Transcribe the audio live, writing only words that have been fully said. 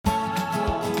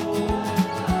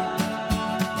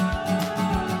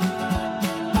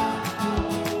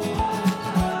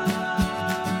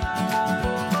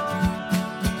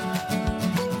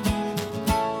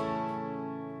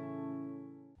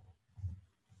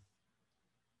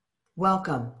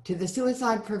Welcome to the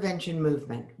suicide prevention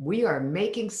movement. We are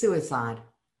making suicide,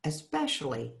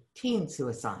 especially teen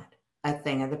suicide, a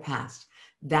thing of the past.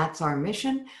 That's our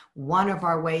mission. One of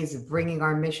our ways of bringing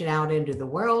our mission out into the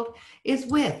world is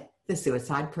with the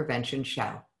Suicide Prevention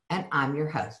Show. And I'm your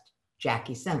host,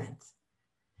 Jackie Simmons.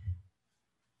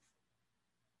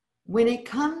 When it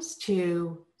comes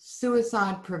to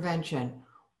suicide prevention,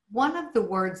 one of the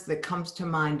words that comes to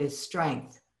mind is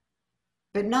strength,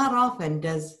 but not often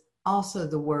does also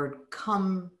the word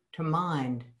come to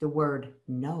mind, the word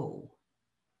no.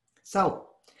 So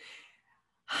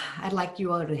I'd like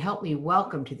you all to help me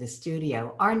welcome to the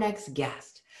studio our next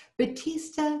guest,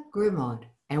 Batista, Gremaud,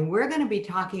 and we're going to be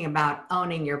talking about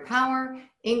owning your power,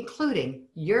 including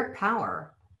your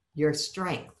power, your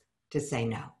strength to say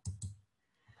no.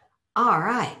 All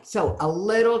right, so a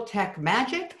little tech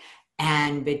magic.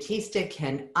 And Batista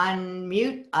can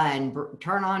unmute and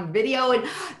turn on video, and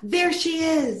there she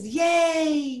is.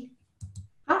 Yay!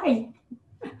 Hi.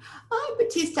 Hi,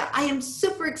 Batista. I am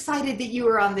super excited that you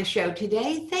are on the show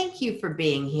today. Thank you for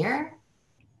being here.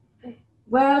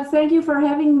 Well, thank you for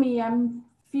having me. I'm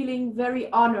feeling very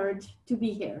honored to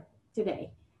be here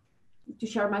today to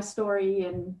share my story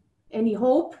and any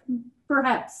hope,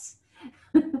 perhaps.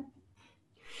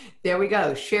 There we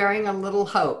go, sharing a little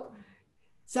hope.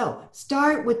 So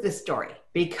start with the story,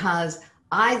 because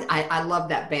I love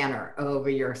that banner over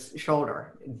your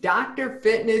shoulder, Dr.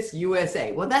 Fitness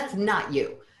USA. Well, that's not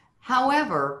you.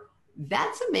 However,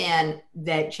 that's a man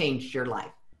that changed your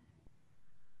life.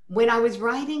 When I was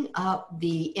writing up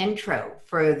the intro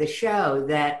for the show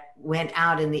that went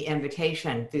out in the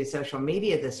invitation through social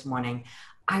media this morning,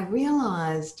 I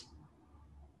realized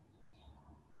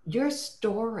your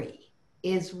story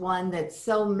is one that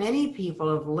so many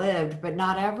people have lived, but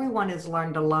not everyone has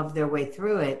learned to love their way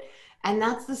through it. And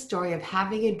that's the story of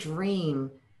having a dream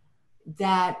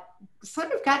that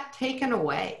sort of got taken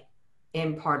away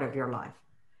in part of your life.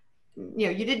 You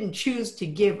know, you didn't choose to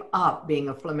give up being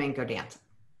a flamenco dancer.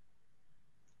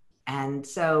 And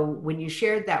so when you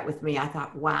shared that with me, I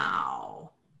thought, wow,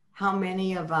 how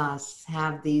many of us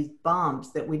have these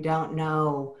bumps that we don't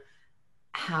know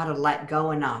how to let go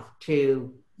enough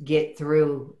to get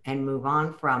through and move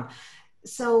on from.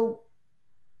 So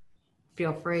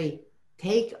feel free,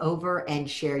 take over and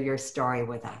share your story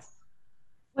with us.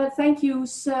 Well, thank you.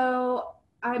 So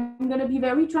I'm going to be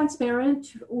very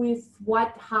transparent with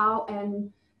what, how,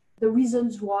 and the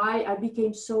reasons why I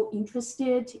became so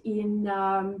interested in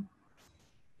the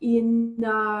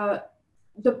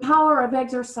power of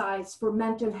exercise for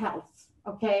mental health.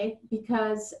 Okay,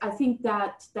 because I think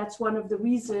that that's one of the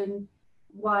reasons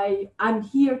why I'm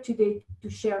here today to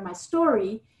share my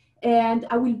story. And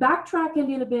I will backtrack a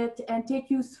little bit and take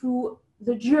you through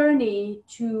the journey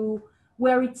to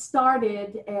where it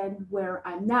started and where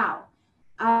I'm now.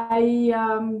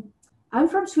 I'm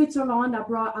from Switzerland.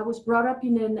 I was brought up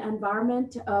in an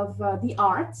environment of the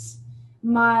arts.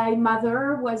 My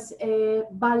mother was a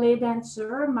ballet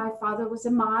dancer. My father was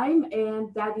a mime,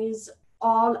 and that is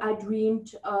all I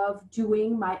dreamed of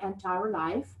doing my entire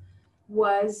life,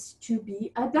 was to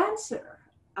be a dancer.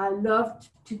 I loved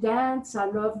to dance. I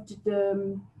loved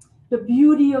the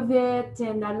beauty of it,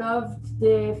 and I loved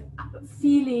the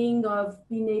feeling of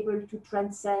being able to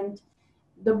transcend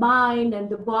the mind and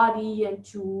the body and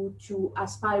to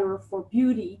aspire for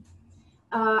beauty.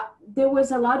 There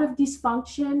was a lot of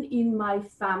dysfunction in my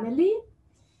family.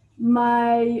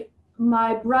 My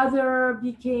brother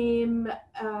became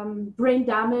brain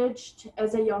damaged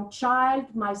as a young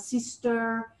child. My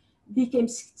sister became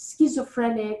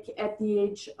schizophrenic at the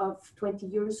age of 20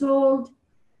 years old.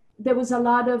 There was a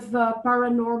lot of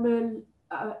paranormal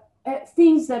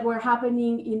things that were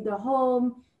happening in the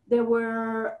home. There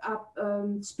were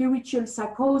spiritual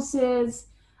psychosis,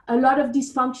 a lot of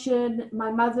dysfunction.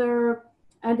 My mother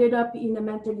ended up in a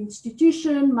mental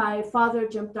institution. My father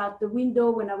jumped out the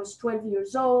window when I was 12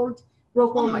 years old,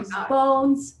 broke all his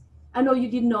bones. I know you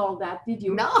didn't know all that, did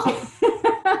you? No.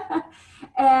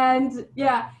 And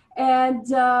yeah. And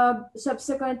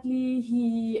subsequently,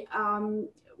 he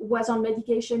was on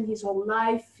medication his whole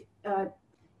life.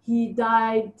 He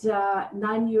died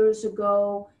 9 years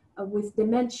ago with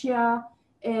dementia.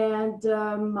 And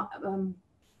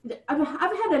I've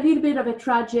had a little bit of a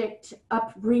tragic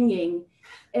upbringing.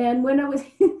 And when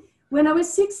I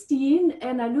was 16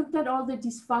 and I looked at all the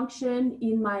dysfunction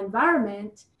in my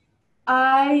environment,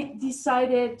 I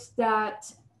decided that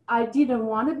I didn't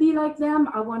want to be like them.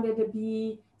 I wanted to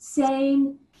be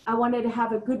sane. I wanted to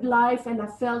have a good life, and I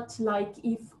felt like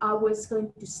if I was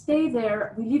going to stay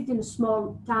there, we lived in a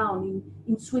small town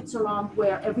in Switzerland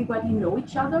where everybody know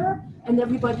each other and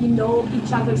everybody know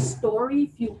each other's story.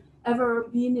 If you ever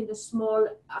been in a small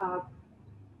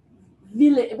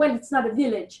village. Well, it's not a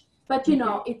village, but you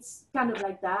know, it's kind of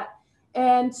like that.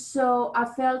 And so I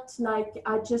felt like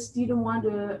I just didn't want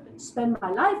to spend my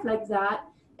life like that.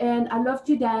 And I love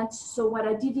to dance. So what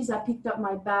I did is I picked up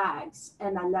my bags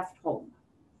and I left home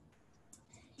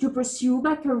to pursue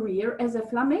my career as a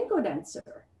flamenco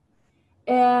dancer.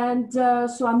 And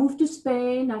so I moved to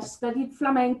Spain. I studied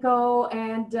flamenco,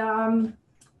 and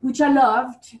which I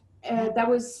loved. That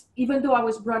was, even though I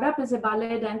was brought up as a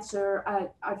ballet dancer,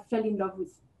 I fell in love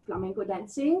with flamenco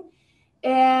dancing.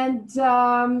 And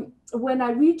when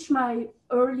I reached my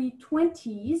early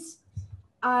 20s,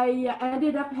 I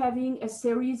ended up having a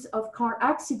series of car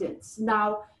accidents.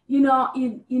 Now, you know,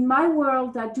 in my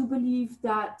world, I do believe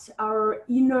that our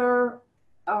inner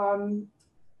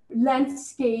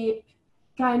landscape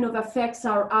kind of affects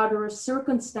our outer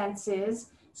circumstances.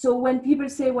 So when people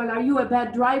say, well, are you a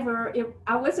bad driver?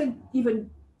 I wasn't even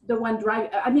the one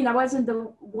driving. I mean, I wasn't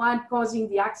the one causing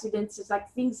the accidents. It's like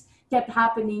things kept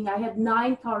happening. I had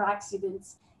 9 car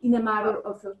accidents in a matter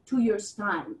of 2 years'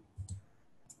 time.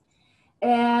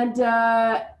 And,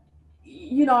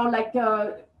 you know, like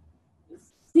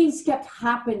things kept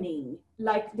happening.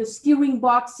 Like the steering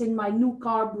box in my new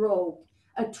car broke.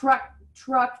 A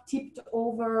truck tipped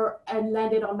over and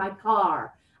landed on my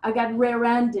car. I got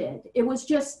rear-ended. It was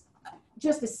just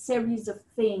a series of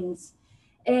things.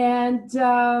 And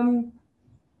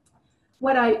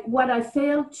what I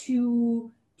failed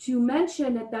to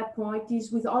mention at that point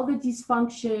is, with all the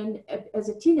dysfunction as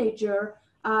a teenager,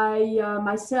 I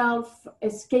myself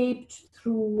escaped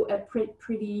through a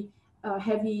pretty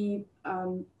heavy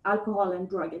alcohol and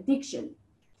drug addiction.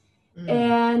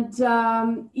 And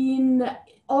in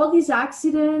all these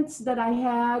accidents that I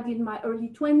had in my early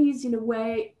 20s, in a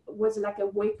way, was like a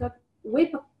wake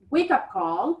up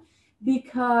call,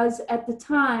 because at the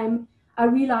time I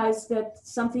realized that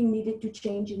something needed to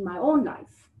change in my own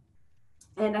life.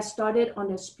 And I started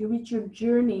on a spiritual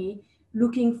journey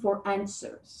looking for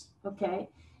answers. Okay.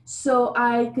 So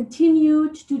I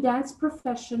continued to dance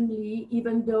professionally,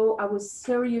 even though I was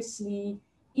seriously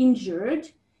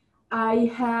injured. I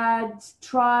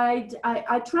tried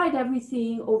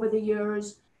everything over the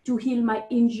years to heal my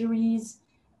injuries,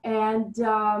 and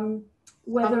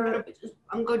whether...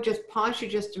 I'm going to just pause you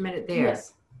just a minute there.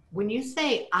 Yes. When you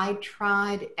say I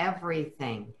tried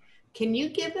everything, can you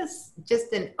give us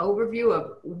just an overview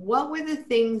of what were the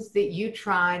things that you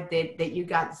tried that you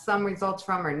got some results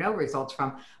from or no results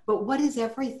from, but what is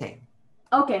everything?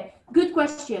 Okay, good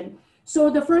question. So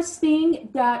the first thing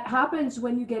that happens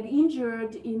when you get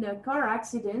injured in a car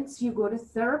accident, you go to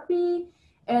therapy,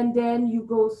 and then you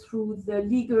go through the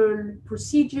legal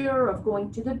procedure of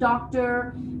going to the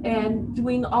doctor and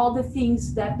doing all the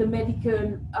things that the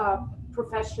medical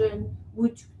profession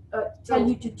would tell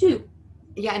you to do.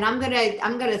 Yeah, and I'm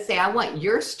gonna say, I want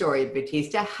your story,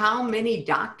 Batista. How many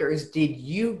doctors did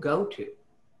you go to?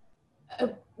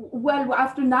 Well,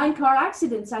 after 9 car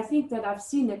accidents, I think that I've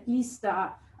seen at least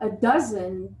a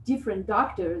dozen different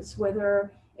doctors,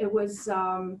 whether it was,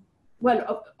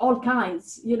 well, all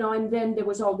kinds, you know, and then there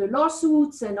was all the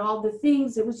lawsuits and all the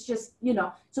things. It was just, you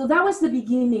know, so that was the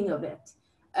beginning of it.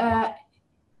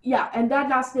 Yeah, and that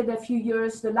lasted a few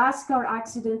years. The last car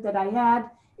accident that I had,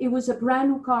 it was a brand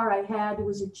new car I had. It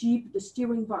was a Jeep. The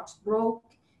steering box broke.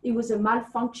 It was a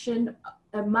malfunctioning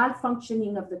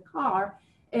of the car.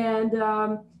 And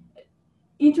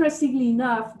interestingly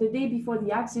enough, the day before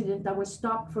the accident, I was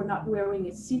stopped for not wearing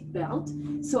a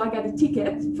seatbelt. So I got a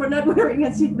ticket for not wearing a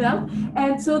seatbelt.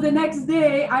 And so the next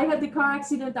day, I had the car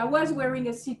accident. I was wearing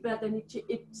a seatbelt, and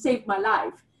it saved my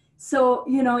life. So,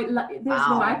 you know, there's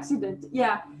no accident.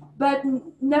 Yeah. But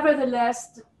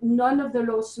nevertheless, none of the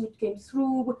lawsuit came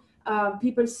through.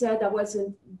 People said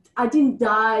I didn't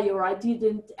die, or I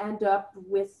didn't end up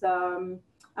with,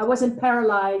 I wasn't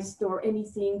paralyzed or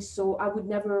anything. So I would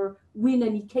never win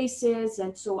any cases.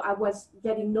 And so I was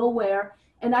getting nowhere.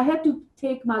 And I had to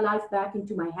take my life back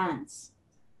into my hands.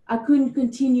 I couldn't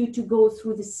continue to go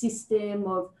through the system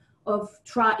of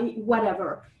try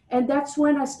whatever. And that's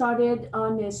when I started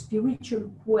on a spiritual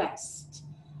quest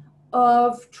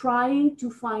of trying to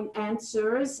find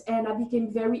answers. And I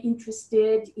became very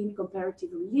interested in comparative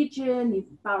religion, in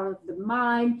power of the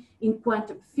mind, in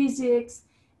quantum physics,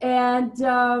 and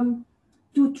to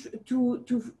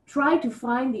try to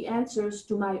find the answers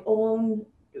to my own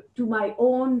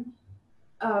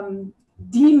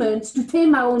demons, to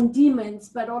tame my own demons,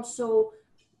 but also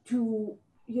to,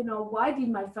 you know, why did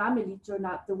my family turn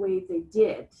out the way they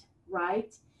did,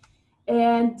 right?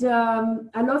 And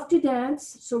I love to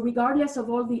dance. So regardless of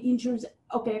all the injuries,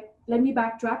 okay, let me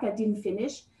backtrack. I didn't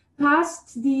finish.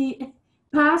 Past the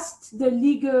past the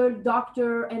legal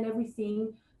doctor and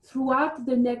everything throughout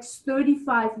the next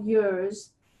 35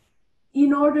 years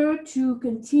in order to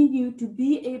continue to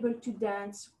be able to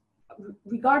dance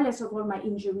regardless of all my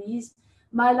injuries.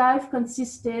 My life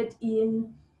consisted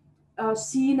in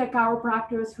seeing a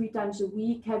chiropractor 3 times a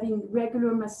week, having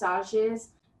regular massages,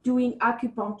 doing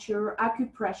acupuncture,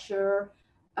 acupressure,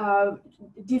 uh,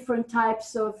 different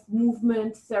types of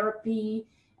movement therapy,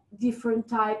 different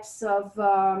types of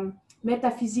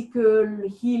metaphysical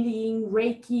healing,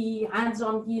 Reiki,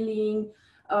 hands-on healing,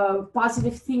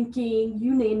 positive thinking,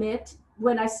 you name it.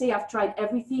 When I say I've tried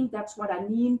everything, that's what I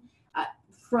mean.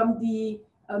 From the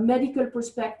medical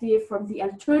perspective, from the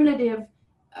alternative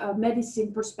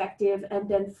medicine perspective, and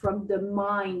then from the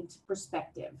mind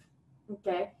perspective.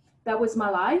 Okay, that was my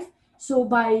life. So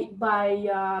by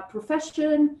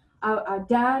profession, I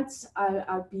dance.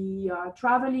 I'll be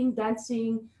traveling,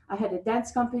 dancing. I had a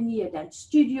dance company, a dance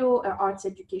studio, an arts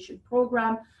education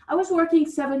program. I was working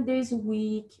 7 days a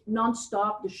week,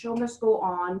 nonstop. The show must go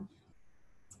on.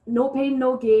 No pain,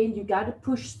 no gain. You got to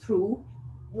push through.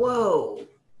 Whoa.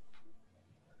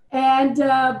 And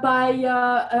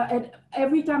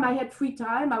every time I had free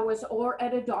time, I was or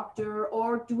at a doctor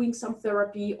or doing some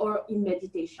therapy or in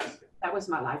meditation. That was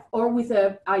my life, or with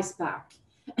an ice pack.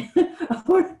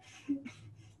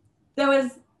 that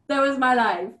was my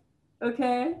life.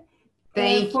 Okay.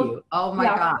 Thank you. Oh my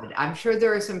yeah. God. I'm sure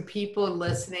there are some people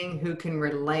listening who can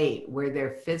relate where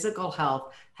their physical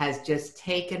health has just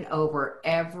taken over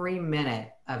every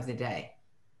minute of the day.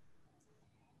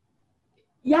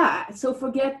 Yeah. So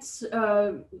forget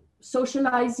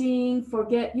socializing,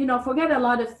 forget a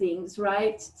lot of things,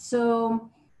 right?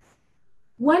 So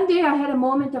one day I had a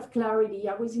moment of clarity.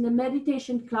 I was in a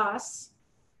meditation class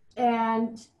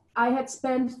and I had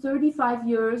spent 35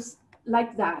 years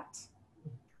like that.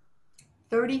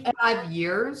 35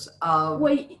 years of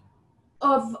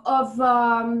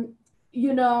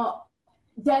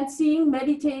dancing,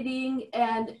 meditating,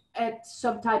 and at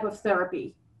some type of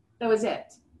therapy. That was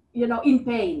it. In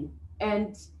pain.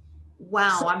 And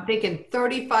wow, so, I'm thinking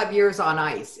 35 years on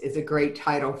ice is a great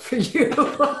title for you.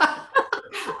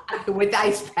 With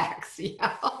ice packs.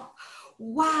 Yeah.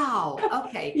 Wow.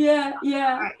 Okay. Yeah.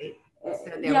 Right.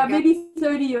 So maybe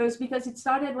 30 years, because it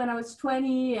started when I was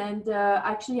 20, and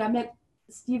actually I met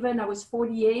Stephen, I was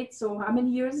 48. So how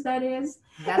many years that is?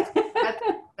 That's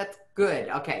good.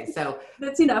 Okay. So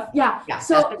that's enough. Yeah.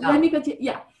 So let me continue.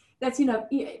 Yeah, that's enough.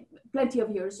 Plenty of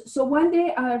years. So one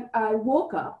day I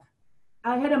woke up,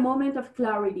 I had a moment of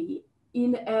clarity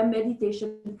in a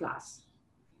meditation class.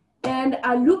 And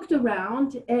I looked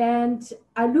around and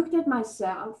I looked at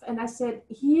myself and I said,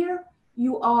 here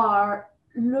you are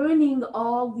learning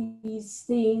all these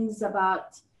things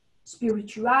about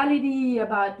spirituality,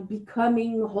 about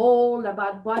becoming whole,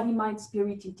 about body, mind,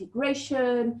 spirit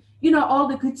integration, all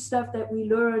the good stuff that we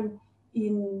learn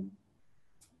in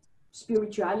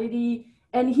spirituality.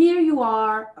 And here you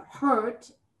are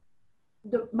hurt,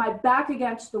 my back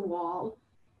against the wall.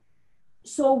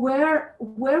 So where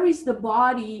is the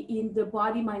body in the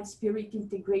body, mind, spirit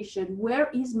integration? Where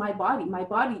is my body? My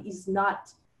body is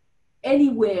not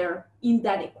anywhere in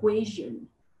that equation.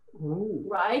 Ooh.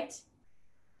 Right?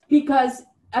 Because,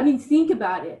 think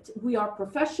about it. We are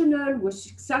professional, we're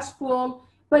successful,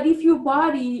 but if your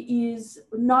body is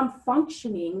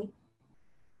non-functioning,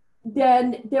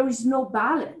 then there is no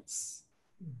balance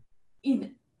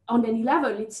on any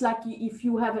level. It's like if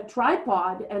you have a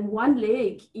tripod and one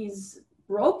leg is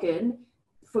broken,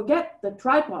 forget the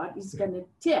tripod is going to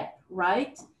tip,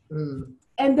 right? Mm.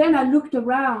 And then I looked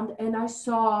around and I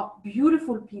saw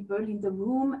beautiful people in the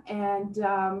room, and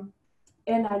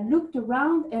I looked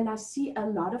around and I see a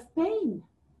lot of pain,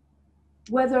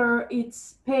 whether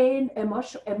it's pain,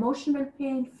 emotional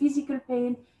pain, physical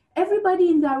pain. Everybody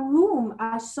in that room,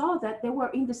 I saw that they were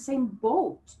in the same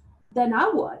boat than I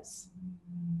was.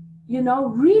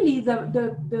 Really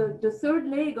the third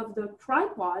leg of the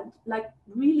tripod, like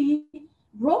really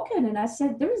broken. And I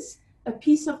said, there's a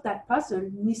piece of that puzzle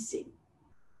missing.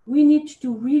 We need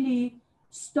to really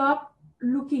stop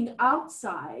looking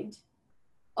outside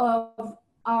of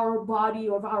our body,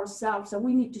 of ourselves, and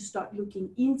we need to start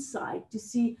looking inside to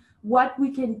see what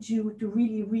we can do to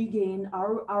really regain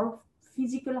our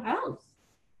physical health.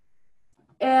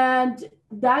 And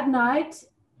that night,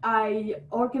 I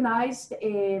organized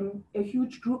a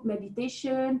huge group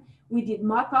meditation. We did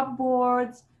mock-up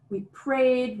boards, we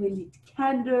prayed, we lit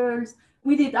candles,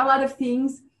 we did a lot of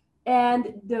things.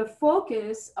 And the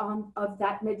focus of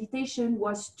that meditation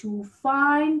was to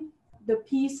find the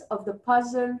piece of the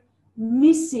puzzle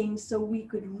missing so we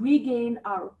could regain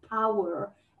our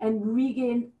power and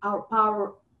regain our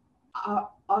power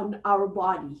on our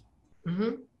body,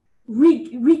 Mm-hmm.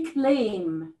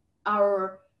 reclaim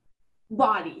our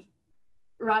body,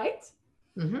 right?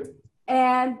 Mm-hmm.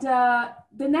 And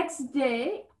the next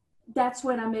day, that's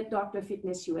when I met Dr.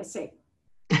 Fitness USA.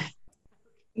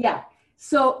 Yeah,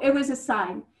 so it was a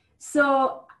sign.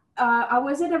 So I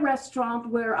was at a restaurant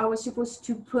where I was supposed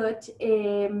to put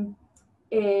a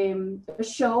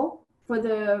show for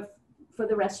the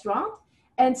restaurant,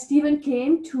 and Stephen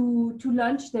came to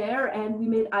lunch there, and we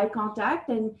made eye contact,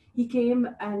 and he came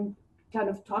and kind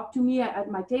of talked to me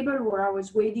at my table where I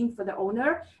was waiting for the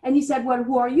owner, and he said, "Well,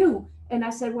 who are you?" And I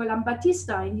said, "Well, I'm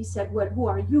Batista." And he said, "Well, who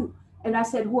are you?" And I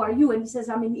said, "Who are you?" And he says,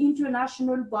 "I'm an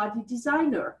international body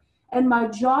designer." And my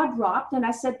jaw dropped, and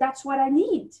I said, "That's what I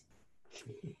need."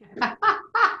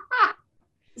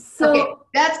 So okay,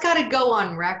 that's got to go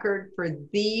on record for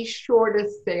the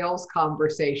shortest sales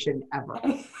conversation ever.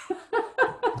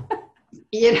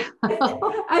 You know?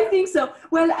 I think so.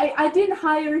 Well, I didn't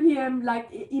hire him like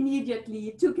immediately.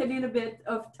 It took a little bit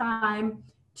of time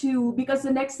because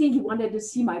the next thing he wanted to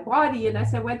see my body. And I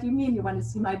said, "What do you mean you want to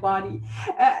see my body?"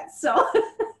 So,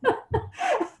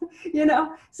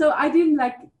 so I didn't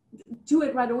like do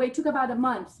it right away. It took about a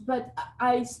month, but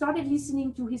I started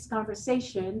listening to his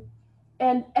conversation,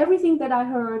 and everything that I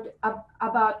heard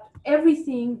about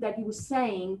everything that he was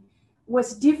saying was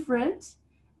different.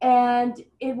 And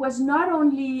it was not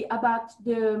only about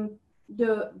the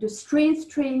strength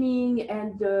training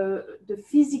and the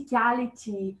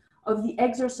physicality of the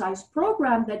exercise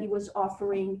program that he was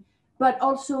offering, but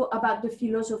also about the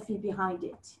philosophy behind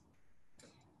it.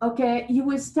 Okay, he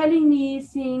was telling me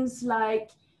things like,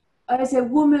 as a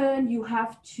woman, you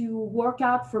have to work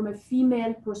out from a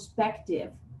female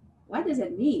perspective. What does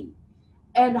it mean?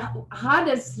 And how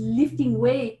does lifting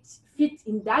weight fit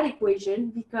in that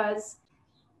equation? Because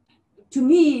to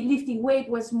me, lifting weight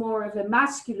was more of a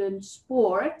masculine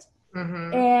sport.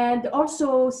 Mm-hmm. And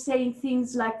also saying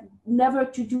things like never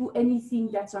to do anything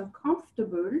that's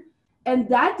uncomfortable. And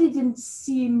that didn't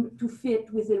seem to fit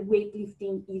with the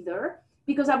weightlifting either,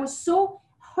 because I was so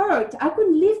hurt. I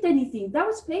couldn't lift anything. That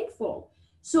was painful.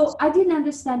 So I didn't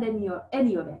understand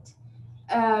any of it.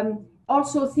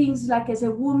 Also things like, as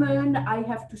a woman, I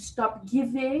have to stop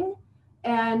giving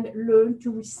and learn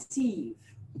to receive.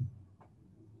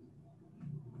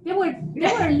 They were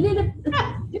a little.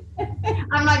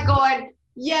 I'm like going,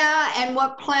 yeah, and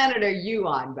what planet are you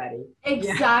on, buddy?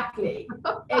 Exactly.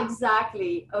 Yeah.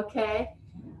 Exactly. Okay.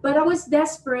 But I was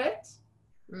desperate.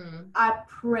 Mm. I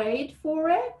prayed for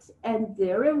it, and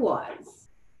there it was.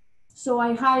 So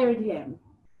I hired him.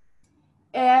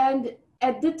 And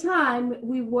at the time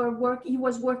he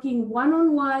was working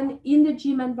one-on-one in the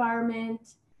gym environment,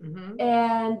 Mm-hmm.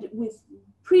 and with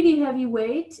pretty heavy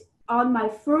weight. On my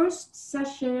first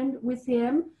session with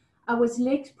him, I was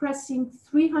leg pressing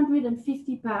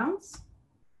 350 pounds.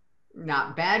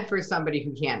 Not bad for somebody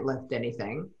who can't lift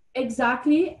anything.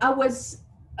 Exactly. I was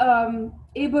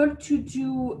able to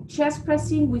do chest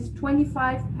pressing with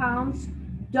 25 pounds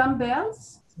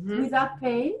dumbbells without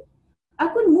pain. I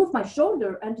couldn't move my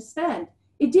shoulder, understand.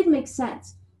 It didn't make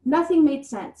sense. Nothing made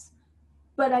sense.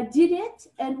 But I did it,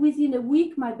 and within a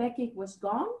week, my backache was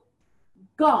gone.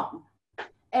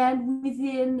 And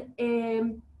within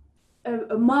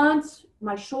a month,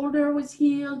 my shoulder was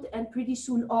healed, and pretty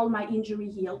soon all my injury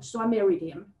healed. So I married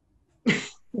him.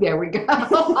 There we go.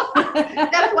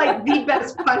 That's like the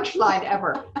best punchline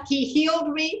ever. He healed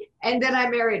me, and then I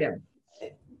married him.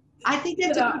 I think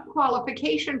that's a good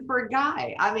qualification for a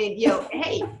guy. I mean,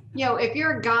 hey, if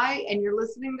you're a guy and you're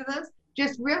listening to this,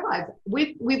 just realize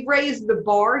we've raised the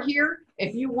bar here.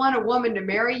 If you want a woman to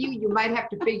marry you, you might have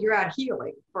to figure out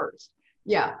healing first.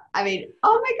 Yeah. I mean,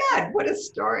 oh my God, what a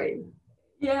story.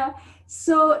 Yeah.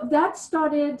 So that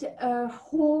started a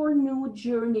whole new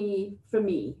journey for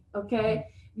me. Okay.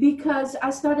 Because I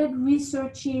started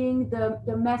researching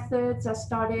the methods. I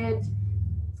started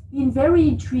being very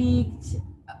intrigued.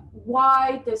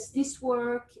 Why does this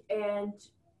work, and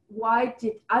why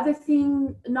did other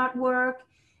thing not work?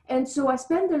 And so I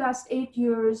spent the last 8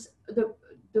 years, the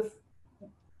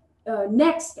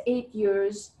next 8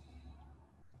 years,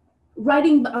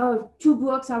 writing 2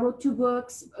 books. I wrote 2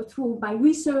 books. Through my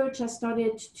research, I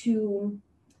started to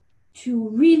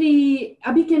really,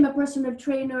 I became a personal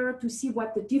trainer to see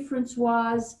what the difference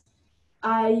was.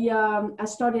 I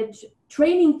started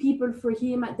training people for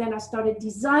him, and then I started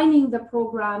designing the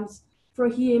programs for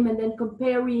him, and then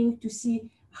comparing to see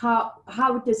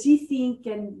how does he think,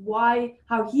 and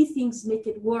how he thinks make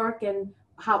it work, and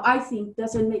how I think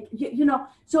doesn't make,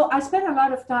 So I spent a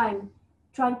lot of time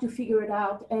trying to figure it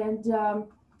out. And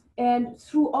And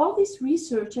through all this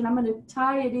research, and I'm going to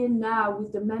tie it in now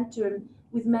with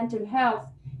mental health,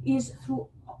 is through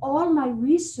all my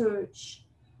research,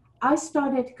 I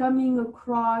started coming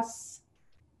across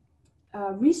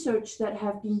research that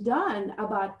have been done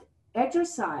about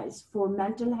exercise for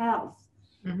mental health,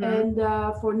 and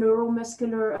for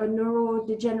neuromuscular,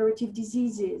 neurodegenerative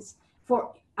diseases,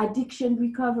 for addiction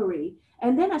recovery.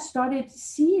 And then I started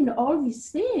seeing all these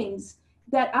things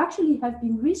that actually have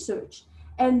been researched.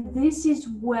 And this is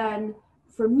when,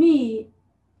 for me,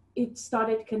 it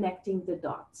started connecting the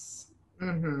dots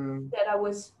that I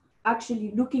was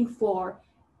actually looking for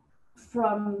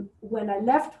from when I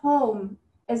left home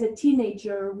as a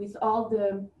teenager with all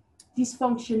the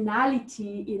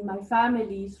dysfunctionality in my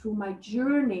family through my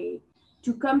journey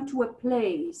to come to a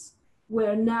place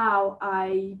where now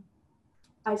I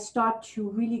start to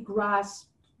really grasp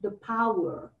the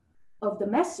power of the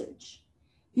message.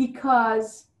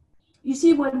 Because you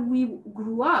see, when we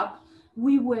grew up,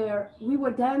 we were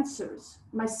dancers.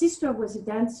 My sister was a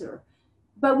dancer,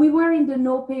 but we were in the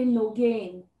no pain, no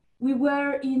gain. We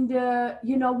were in the,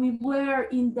 we were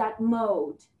in that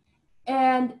mode.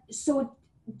 And so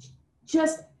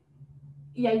just,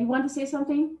 yeah, you want to say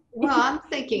something? Well, I'm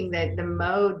thinking that the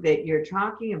mode that you're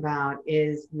talking about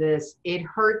is this: it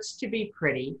hurts to be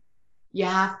pretty. You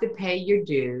have to pay your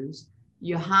dues.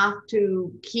 You have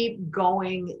to keep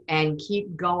going and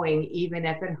keep going, even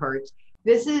if it hurts.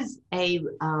 This is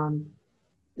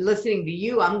listening to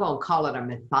you, I'm going to call it a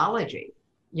mythology.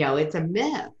 It's a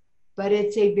myth, but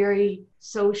it's a very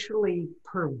socially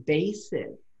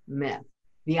pervasive myth.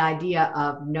 The idea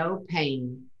of no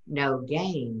pain, no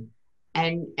gain.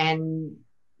 And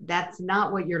that's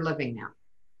not what you're living now.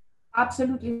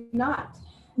 Absolutely not.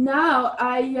 Now,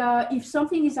 if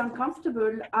something is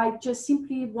uncomfortable, I just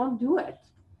simply won't do it.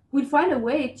 We'll find a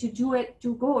way to do it,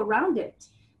 to go around it.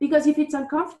 Because if it's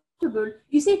uncomfortable,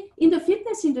 you see, in the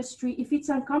fitness industry, if it's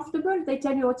uncomfortable, they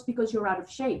tell you it's because you're out of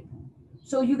shape.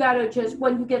 So you gotta just,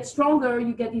 when you get stronger,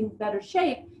 you get in better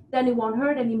shape, then it won't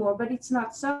hurt anymore. But it's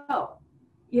not so,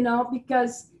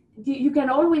 because you can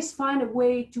always find a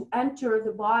way to enter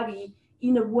the body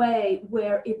in a way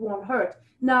where it won't hurt.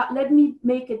 Now, let me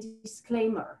make a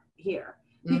disclaimer here,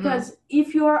 because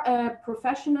if you're a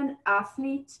professional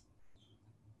athlete,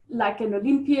 like an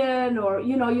Olympian, or,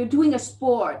 you're doing a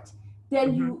sport,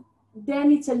 then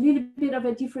then it's a little bit of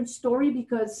a different story,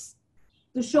 because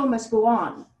the show must go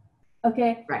on.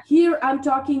 Okay. Right. Here I'm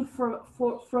talking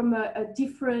from a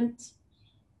different.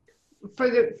 For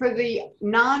the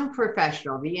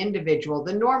non-professional, the individual,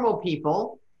 the normal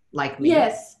people like me.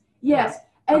 Yes. Yeah.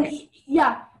 And okay.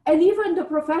 And even the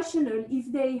professional,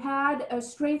 if they had a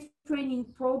strength training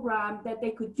program that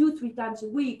they could do 3 times a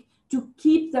week to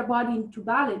keep their body into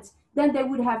balance, then they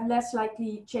would have less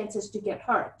likely chances to get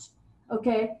hurt.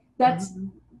 Okay. That's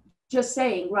just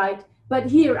saying, right? But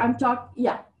here I'm talking,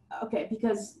 okay,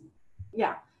 because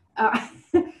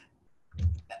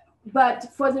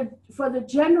but for the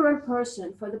general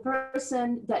person, for the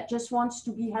person that just wants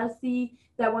to be healthy,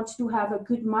 that wants to have a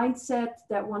good mindset,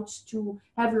 that wants to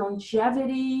have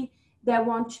longevity, that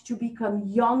wants to become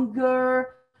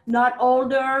younger, not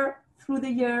older through the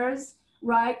years,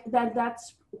 right?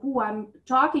 That's who I'm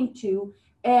talking to.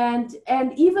 And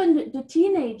even the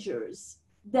teenagers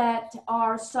that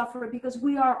are suffering, because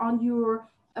we are on your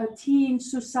teen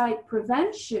suicide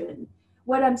prevention.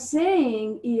 What I'm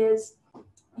saying is,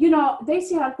 they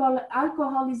say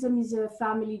alcoholism is a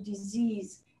family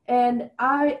disease, and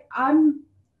I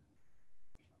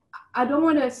don't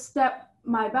want to step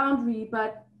my boundary,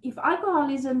 but if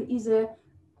alcoholism is a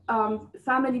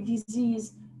family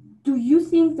disease, do you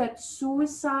think that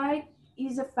suicide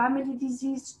is a family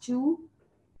disease too?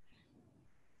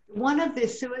 One of the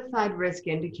suicide risk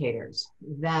indicators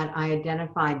that I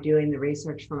identified doing the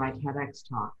research for my TEDx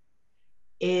talk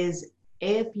is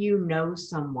if you know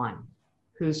someone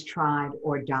who's tried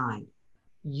or died,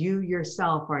 you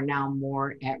yourself are now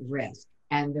more at risk.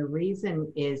 And the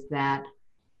reason is that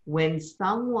when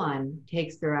someone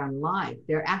takes their own life,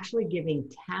 they're actually giving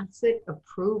tacit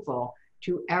approval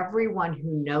to everyone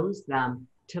who knows them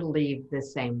to leave the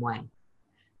same way.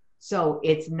 So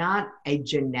it's not a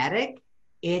genetic,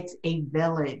 it's a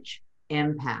village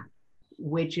impact,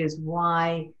 which is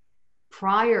why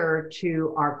prior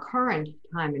to our current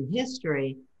time in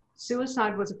history,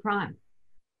 suicide was a crime.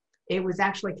 It was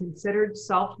actually considered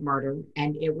self-murder,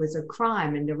 and it was a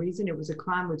crime. And the reason it was a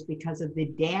crime was because of the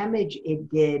damage it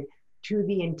did to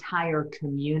the entire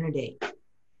community.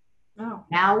 Oh.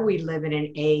 Now we live in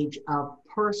an age of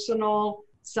personal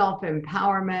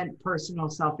self-empowerment, personal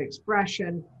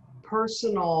self-expression,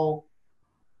 personal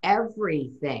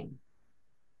everything.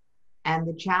 And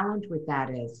the challenge with that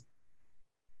is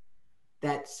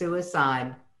that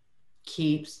suicide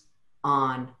keeps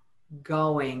on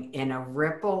going in a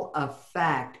ripple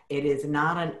effect. It is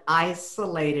not an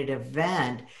isolated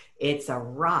event. It's a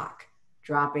rock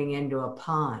dropping into a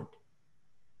pond.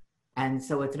 And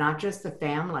so it's not just the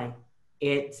family.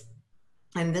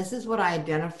 And this is what I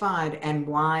identified and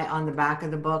why on the back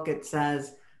of the book it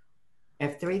says,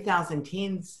 if 3,000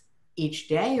 teens each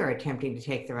day are attempting to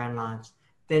take their own lives,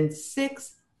 then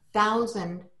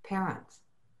 6,000 parents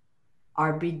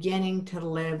are beginning to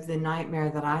live the nightmare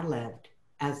that I lived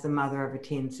as the mother of a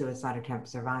teen suicide attempt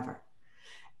survivor.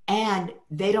 And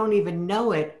they don't even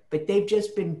know it, but they've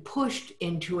just been pushed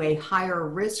into a higher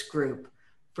risk group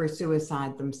for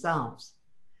suicide themselves.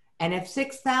 And if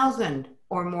 6,000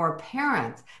 or more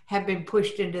parents have been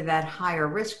pushed into that higher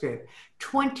risk group,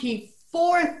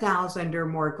 24,000 or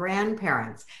more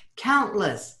grandparents,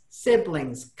 countless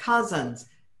siblings, cousins,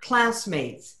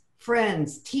 classmates,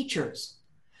 friends, teachers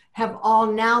have all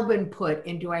now been put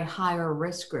into a higher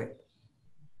risk group.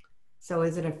 So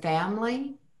is it a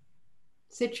family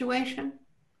situation?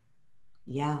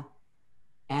 Yeah,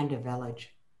 and a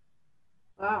village.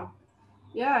 Wow.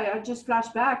 Yeah, I just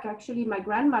flashed back. Actually, my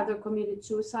grandmother committed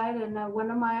suicide, and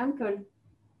one of my uncle.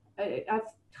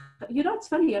 It's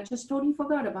funny. I just totally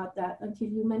forgot about that until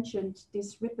you mentioned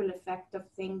this ripple effect of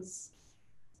things.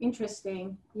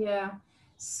 Interesting. Yeah.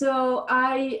 So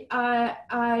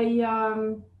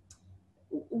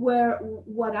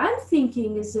what I'm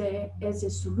thinking is a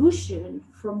solution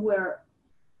from where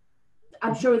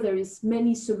I'm sure there is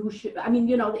many solutions. I mean,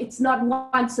 it's not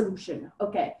one solution.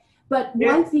 Okay. But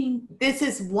one thing. This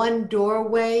is one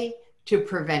doorway to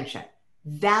prevention.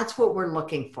 That's what we're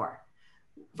looking for.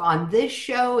 On this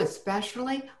show,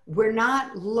 especially, we're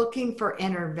not looking for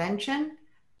intervention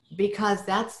because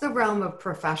that's the realm of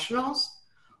professionals.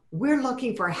 We're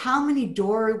looking for how many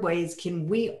doorways can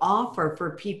we offer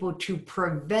for people to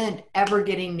prevent ever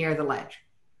getting near the ledge.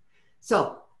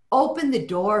 So open the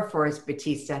door for us,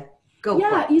 Batista. Go for it.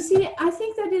 Yeah, you see, I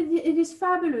think that it is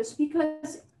fabulous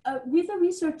because with the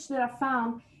research that I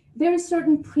found, there are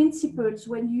certain principles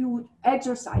when you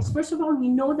exercise. First of all, we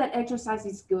know that exercise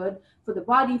is good for the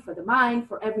body, for the mind,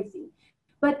 for everything.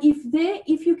 But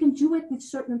if you can do it with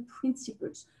certain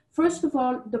principles, first of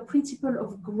all, the principle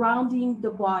of grounding the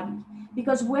body,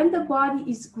 because when the body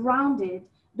is grounded,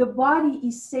 the body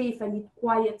is safe and it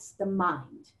quiets the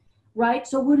mind, right?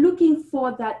 So we're looking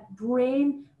for that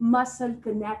brain muscle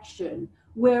connection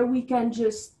where we can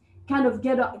just kind of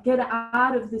get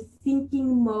out of the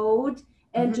thinking mode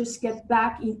and just get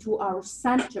back into our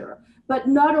center, but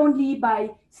not only by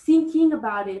thinking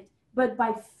about it, but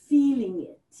by feeling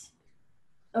it.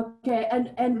 Okay,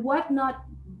 and what not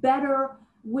better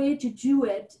way to do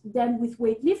it than with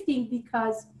weightlifting,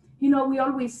 because we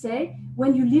always say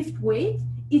when you lift weight,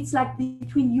 it's like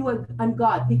between you and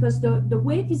God, because the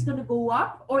weight is going to go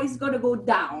up or it's going to go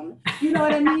down. You know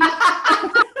what I mean?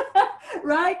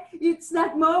 Right? It's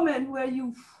that moment where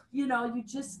you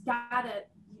just gotta,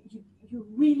 you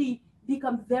really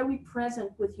become very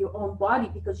present with your own body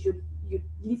because you're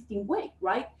lifting weight,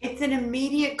 right? It's an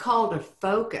immediate call to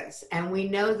focus. And we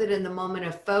know that in the moment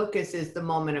of focus is the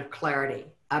moment of clarity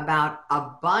about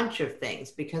a bunch of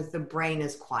things because the brain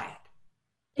is quiet.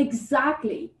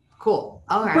 Exactly. Cool.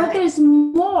 All right. But there's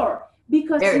more,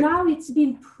 because now it's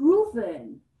been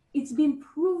proven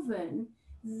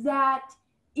that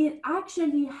it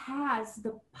actually has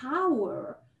the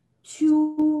power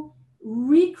to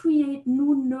recreate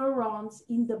new neurons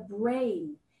in the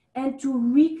brain and to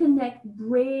reconnect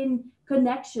brain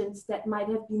connections that might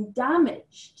have been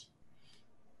damaged.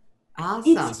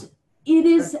 Awesome. It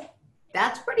is.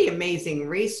 That's pretty amazing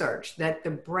research that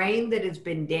the brain that has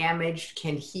been damaged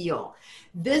can heal.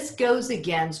 This goes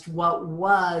against what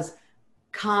was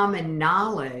common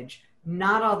knowledge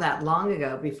not all that long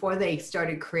ago, before they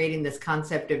started creating this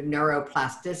concept of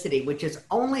neuroplasticity, which has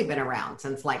only been around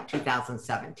since like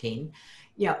 2017.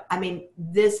 I mean,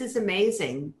 this is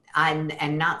amazing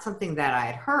and not something that I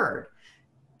had heard,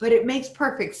 but it makes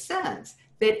perfect sense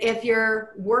that if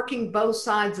you're working both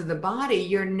sides of the body,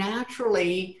 you're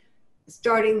naturally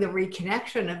starting the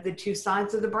reconnection of the two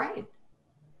sides of the brain.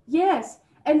 Yes,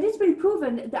 and it's been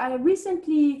proven. I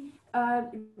recently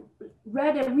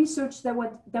read a research that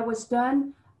was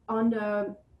done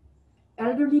on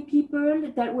elderly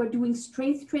people that were doing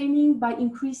strength training. By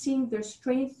increasing their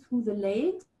strength through the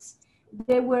legs,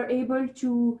 they were able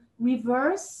to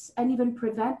reverse and even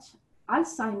prevent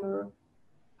Alzheimer.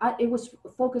 It was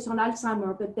focused on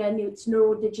Alzheimer, but then it's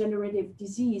neurodegenerative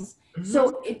disease. Mm-hmm.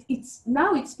 So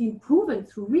it's been proven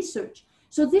through research.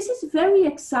 So this is very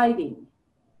exciting.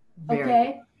 Very.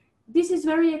 Okay. this is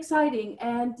very exciting,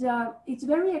 and it's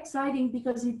very exciting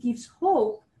because it gives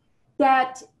hope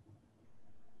that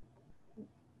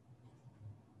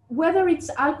whether it's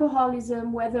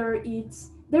alcoholism, whether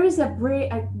it's, there is a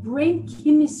brain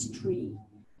chemistry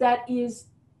that is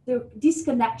the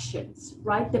disconnections,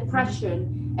 right?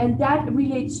 Depression, and that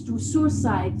relates to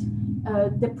suicide,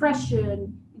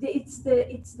 depression.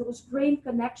 It's those brain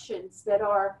connections that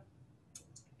are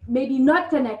maybe not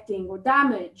connecting or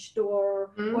damaged,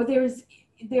 or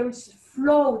there's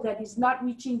flow that is not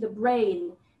reaching the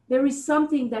brain. There is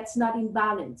something that's not in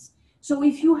balance. So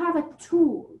if you have a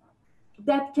tool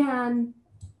that can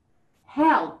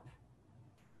help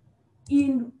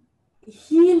in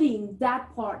healing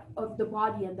that part of the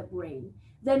body and the brain,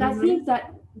 then I think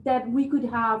that we could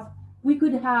have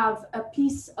a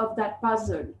piece of that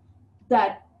puzzle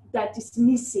that is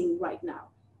missing right now.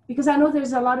 Because I know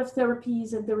there's a lot of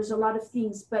therapies and there is a lot of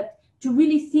things, but to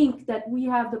really think that we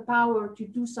have the power to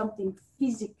do something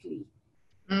physically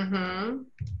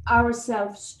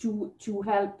ourselves to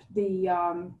help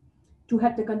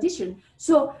the condition.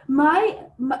 So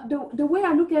the way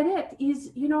I look at it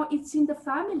is, it's in the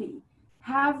family.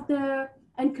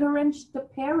 Encourage the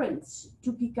parents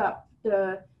to pick up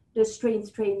the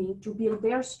strength training, to build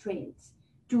their strength,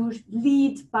 to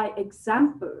lead by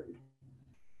example,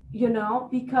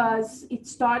 because it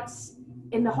starts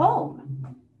in the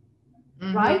home,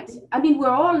 right? I mean, we're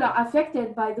all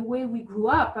affected by the way we grew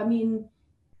up. I mean,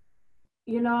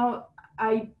 you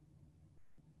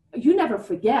never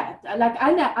forget. Like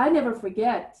I never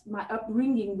forget my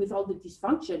upbringing with all the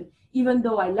dysfunction, even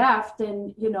though I left,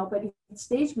 and but it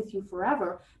stays with you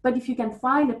forever. But if you can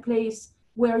find a place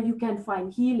where you can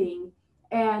find healing,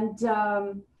 and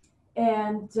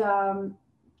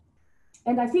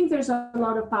I think there's a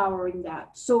lot of power in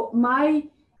that. So my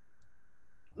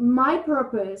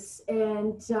purpose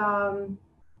and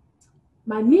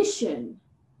my mission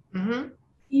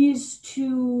is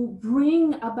to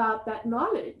bring about that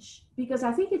knowledge, because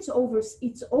I think it's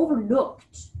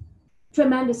overlooked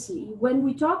tremendously. When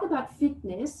we talk about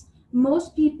fitness,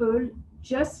 most people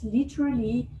just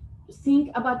literally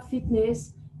think about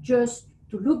fitness just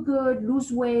to look good,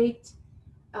 lose weight,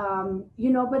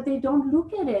 but they don't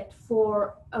look at it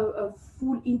for a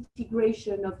full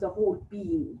integration of the whole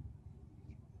being,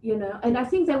 and I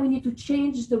think that we need to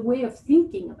change the way of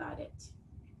thinking about it.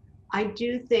 I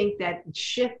do think that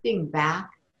shifting back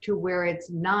to where it's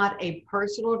not a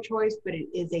personal choice, but it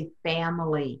is a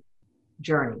family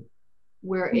journey,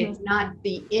 where it's not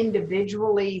the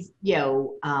individually,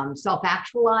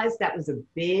 self-actualized. That was a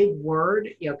big word,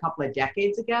 a couple of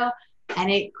decades ago.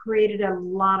 And it created a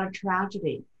lot of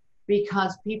tragedy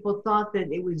because people thought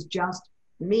that it was just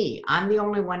me. I'm the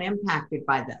only one impacted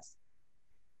by this.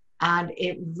 And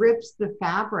it rips the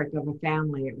fabric of a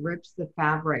family. It rips the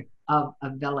fabric of a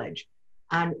village.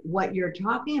 And what you're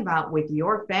talking about with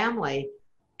your family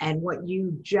and what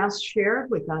you just shared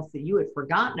with us that you had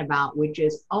forgotten about, which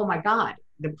is, oh my God,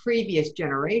 the previous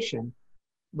generation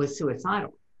was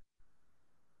suicidal.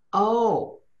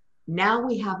 Oh, now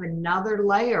we have another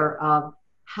layer of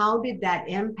how did that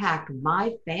impact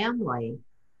my family?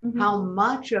 How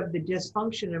much of the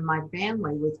dysfunction in my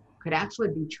family could actually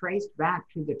be traced back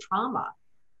to the trauma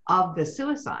of the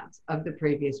suicides of the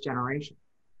previous generation.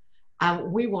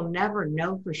 We will never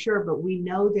know for sure, but we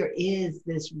know there is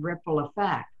this ripple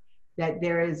effect, that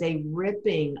there is a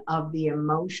ripping of the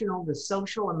emotional, the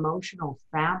social emotional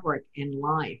fabric in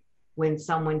life when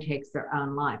someone takes their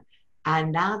own life.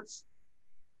 And that's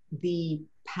the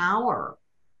power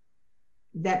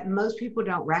that most people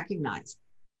don't recognize.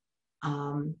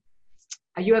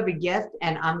 You have a gift,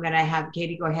 and I'm going to have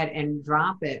Katie go ahead and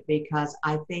drop it, because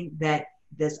I think that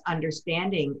this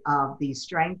understanding of the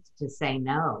strength to say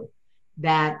no,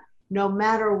 that no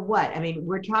matter what, I mean,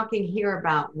 we're talking here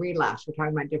about relapse, we're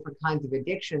talking about different kinds of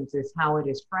addictions, is how it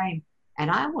is framed.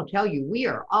 And I will tell you, we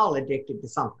are all addicted to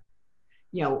something.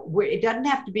 It doesn't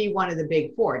have to be one of the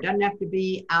big four. It doesn't have to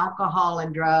be alcohol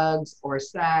and drugs or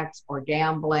sex or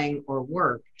gambling or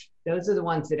work. Those are the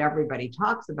ones that everybody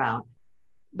talks about.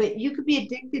 But you could be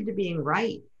addicted to being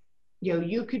right.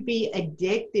 You could be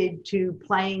addicted to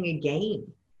playing a game.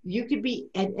 You could be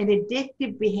an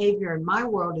addictive behavior in my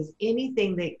world is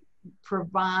anything that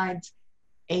provides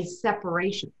a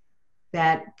separation,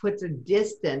 that puts a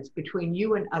distance between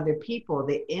you and other people,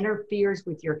 that interferes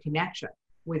with your connection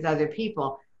with other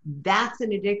people. That's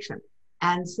an addiction.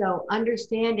 And so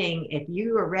understanding, if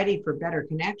you are ready for better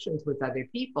connections with other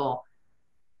people,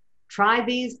 try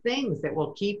these things that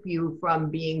will keep you from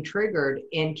being triggered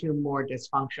into more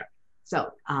dysfunction.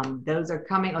 So those are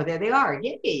coming. Oh, there they are.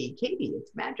 Yay, Katie,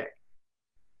 it's magic.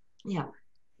 Yeah.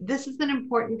 this is an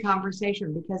important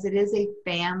conversation because it is a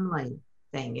family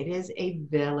thing. It is a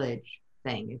village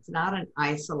thing. It's not an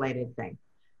isolated thing.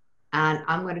 And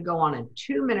I'm going to go on a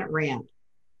 2-minute rant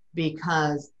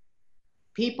because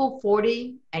people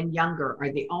 40 and younger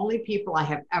are the only people I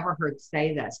have ever heard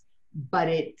say this, but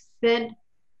it sent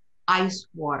ice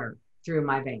water through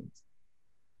my veins.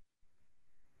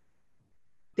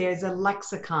 There's a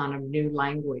lexicon of new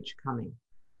language coming.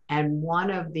 And one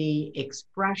of the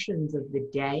expressions of the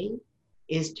day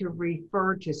is to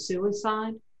refer to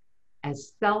suicide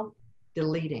as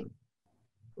self-deleting,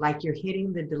 like you're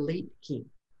hitting the delete key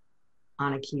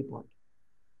on a keyboard.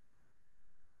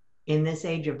 In this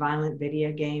age of violent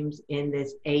video games, in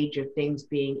this age of things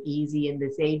being easy, in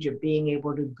this age of being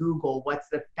able to Google what's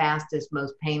the fastest,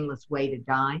 most painless way to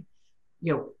die,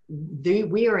 you know,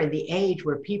 we are in the age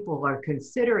where people are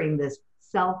considering this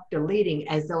self-deleting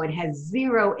as though it has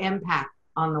zero impact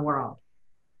on the world.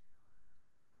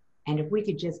 And if we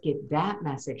could just get that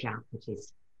message out,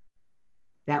 Batista,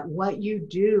 that what you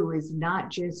do is not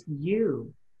just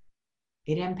you,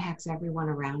 it impacts everyone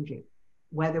around you.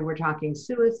 Whether we're talking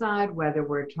suicide, whether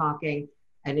we're talking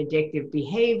an addictive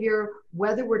behavior,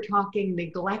 whether we're talking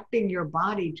neglecting your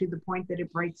body to the point that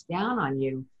it breaks down on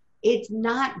you, it's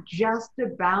not just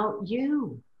about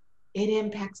you. It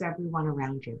impacts everyone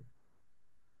around you.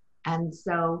 And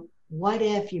so what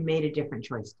if you made a different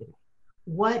choice today?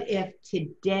 What if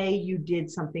today you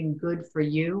did something good for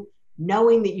you,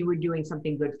 knowing that you were doing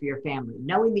something good for your family,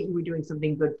 knowing that you were doing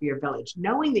something good for your village,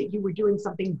 knowing that you were doing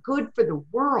something good for the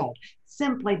world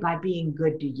simply by being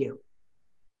good to you?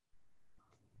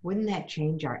 Wouldn't that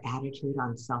change our attitude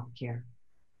on self-care?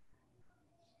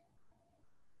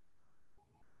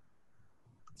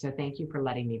 So thank you for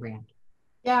letting me rant.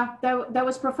 Yeah, that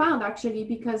was profound actually,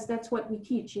 because that's what we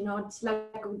teach. You know, it's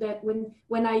like that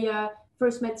when I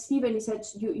first met Stephen, he said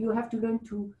you have to learn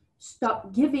to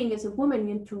stop giving as a woman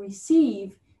and to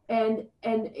receive. And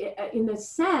in a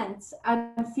sense,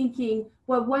 I'm thinking,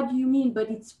 well, what do you mean? But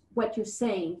it's what you're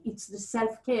saying. It's the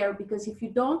self-care, because if you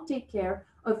don't take care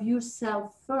of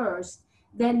yourself first,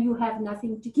 then you have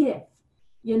nothing to give,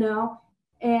 you know.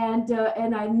 And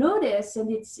I notice,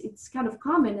 and it's kind of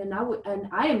common, and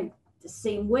I am the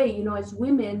same way, you know, as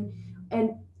women.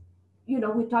 And you know,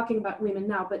 we're talking about women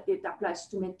now, but it applies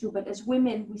to men too. But as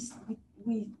women,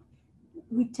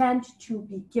 we tend to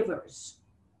be givers.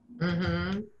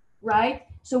 Mm-hmm. Right?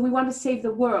 So we want to save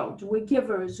the world. We're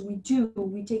givers. We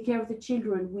take care of the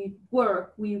children. We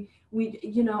work. We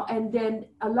you know, and then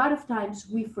a lot of times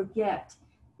we forget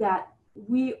that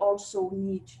we also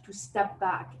need to step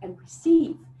back and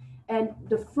receive. And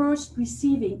the first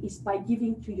receiving is by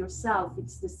giving to yourself.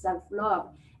 It's the self-love.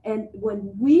 And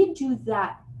when we do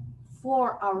that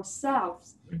for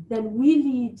ourselves, then we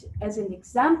lead as an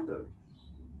example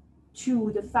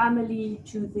to the family,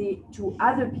 to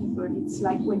other people. It's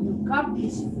like when your cup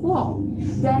is full,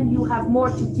 then you have more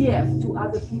to give to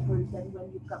other people than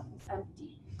when your cup is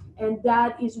empty. And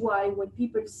that is why when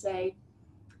people say,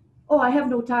 oh, I have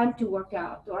no time to work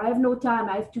out, or I have no time,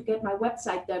 I have to get my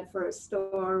website done first,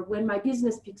 or when my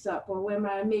business picks up, or when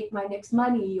I make my next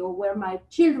money, or when my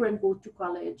children go to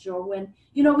college, or when,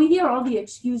 you know, we hear all the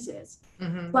excuses.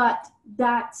 Mm-hmm. But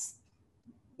that's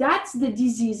the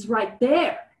disease right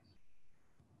there.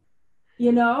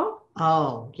 You know?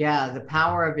 Oh, yeah, the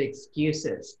power of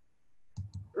excuses.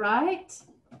 Right?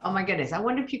 Oh my goodness. I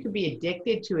wonder if you could be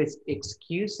addicted to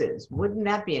excuses. Wouldn't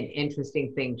that be an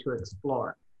interesting thing to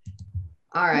explore?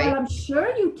 All right. Well, I'm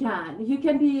sure you can. You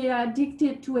can be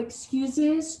addicted to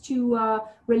excuses, to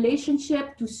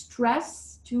relationship, to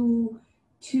stress, to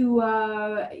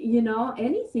you know,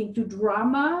 anything, to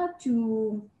drama,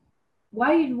 to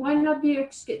why not be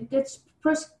that's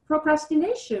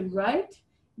procrastination, right?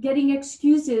 Getting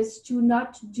excuses to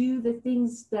not do the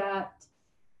things that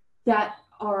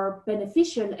are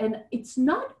beneficial. And it's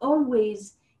not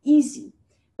always easy.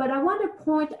 But I want to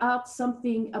point out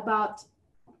something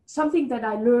that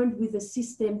I learned with the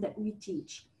system that we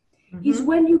teach. Mm-hmm. Is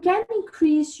when you can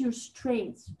increase your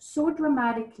strength so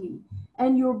dramatically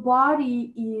and your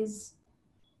body is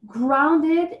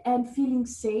grounded and feeling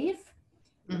safe,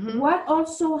 mm-hmm. What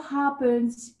also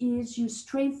happens is you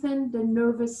strengthen the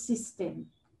nervous system.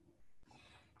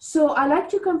 So I like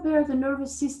to compare the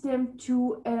nervous system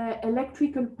to an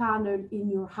electrical panel in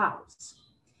your house.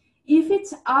 If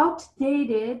it's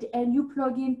outdated and you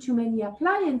plug in too many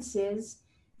appliances,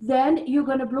 then you're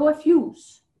going to blow a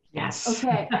fuse. Yes.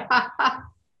 Okay.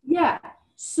 Yeah.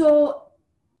 So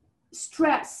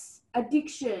stress,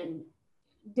 addiction,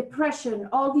 depression,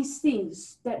 all these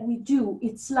things that we do,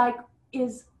 it's like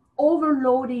is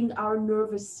overloading our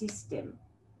nervous system.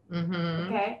 Mm-hmm.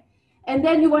 Okay. And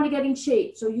then you want to get in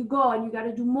shape. So you go and you got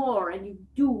to do more, and you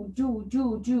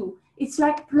do. It's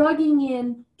like plugging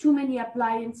in too many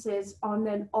appliances on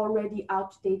an already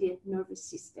outdated nervous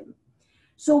system.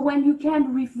 So when you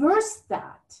can reverse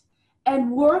that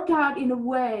and work out in a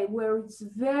way where it's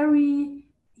very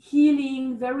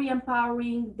healing, very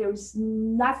empowering, there's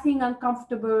nothing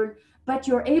uncomfortable, but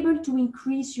you're able to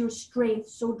increase your strength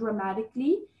so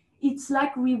dramatically, it's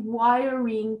like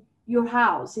rewiring your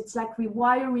house. It's like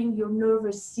rewiring your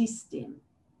nervous system,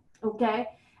 okay?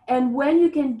 And when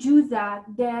you can do that,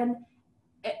 then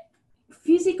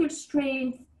physical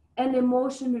strength and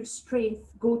emotional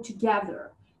strength go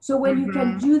together. So when you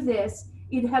can do this,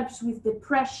 it helps with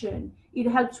depression, it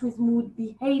helps with mood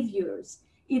behaviors,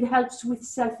 it helps with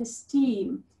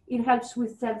self-esteem, it helps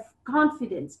with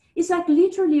self-confidence. It's like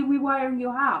literally rewiring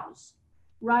your house,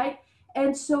 right?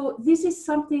 And so this is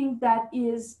something that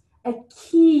is a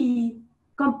key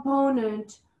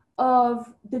component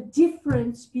of the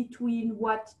difference between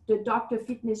what the Dr.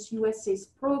 Fitness USA's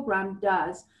program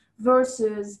does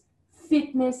versus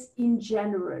fitness in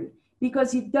general,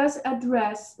 because it does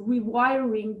address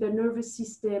rewiring the nervous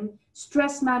system,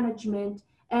 stress management,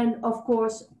 and of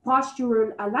course,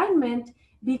 postural alignment,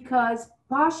 because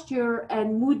posture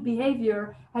and mood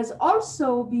behavior has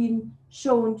also been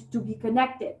shown to be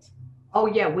connected. Oh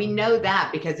yeah, we know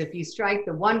that, because if you strike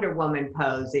the Wonder Woman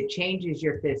pose, it changes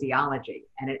your physiology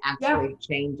and it actually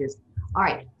changes. All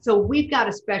right, so we've got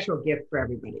a special gift for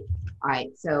everybody. All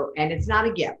right, so, and it's not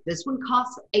a gift. This one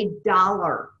costs $1.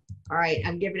 All right,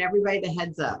 I'm giving everybody the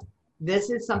heads up. This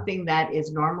is something that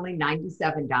is normally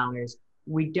 $97.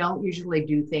 We don't usually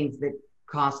do things that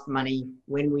cost money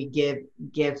when we give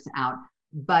gifts out,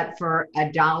 but for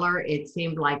 $1, it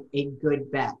seemed like a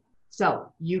good bet.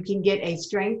 So you can get a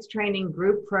strength training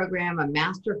group program, a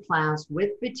master class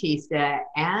with Batista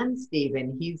and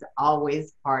Stephen. He's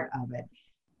always part of it.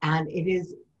 And it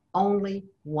is only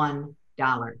 $1.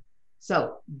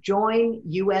 So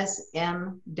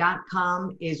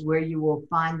joinusm.com is where you will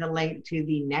find the link to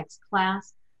the next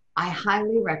class. I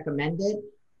highly recommend it.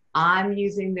 I'm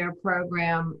using their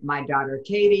program. My daughter,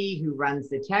 Katie, who runs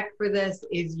the tech for this,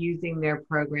 is using their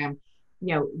program.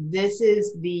 You know, this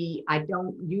is I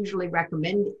don't usually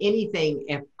recommend anything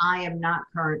if I am not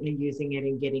currently using it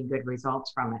and getting good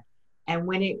results from it. And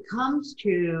when it comes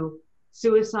to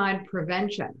suicide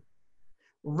prevention,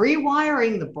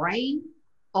 rewiring the brain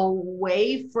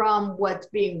away from what's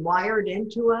being wired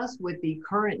into us with the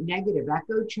current negative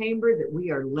echo chamber that we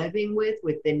are living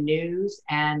with the news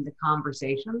and the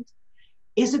conversations,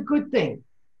 is a good thing.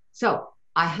 So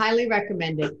I highly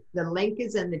recommend it. The link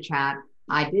is in the chat.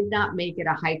 I did not make it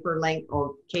a hyperlink.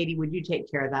 Oh, Katie, would you take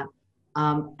care of that?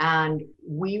 And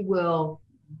we will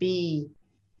be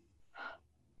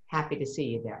happy to see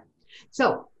you there.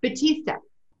 So Batista,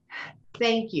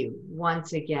 thank you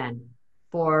once again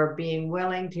for being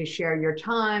willing to share your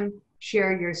time,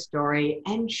 share your story,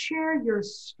 and share your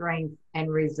strength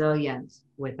and resilience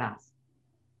with us.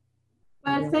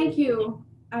 Well, thank you.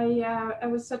 It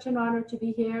was such an honor to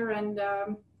be here, and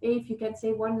if you can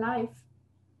save one life,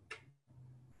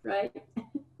 right?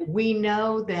 We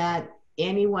know that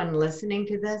anyone listening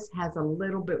to this has a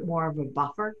little bit more of a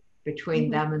buffer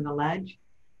between them and the ledge,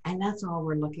 and that's all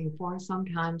we're looking for.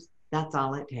 Sometimes that's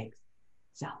all it takes.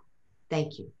 So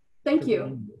thank you. Thank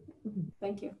you.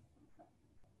 Thank you.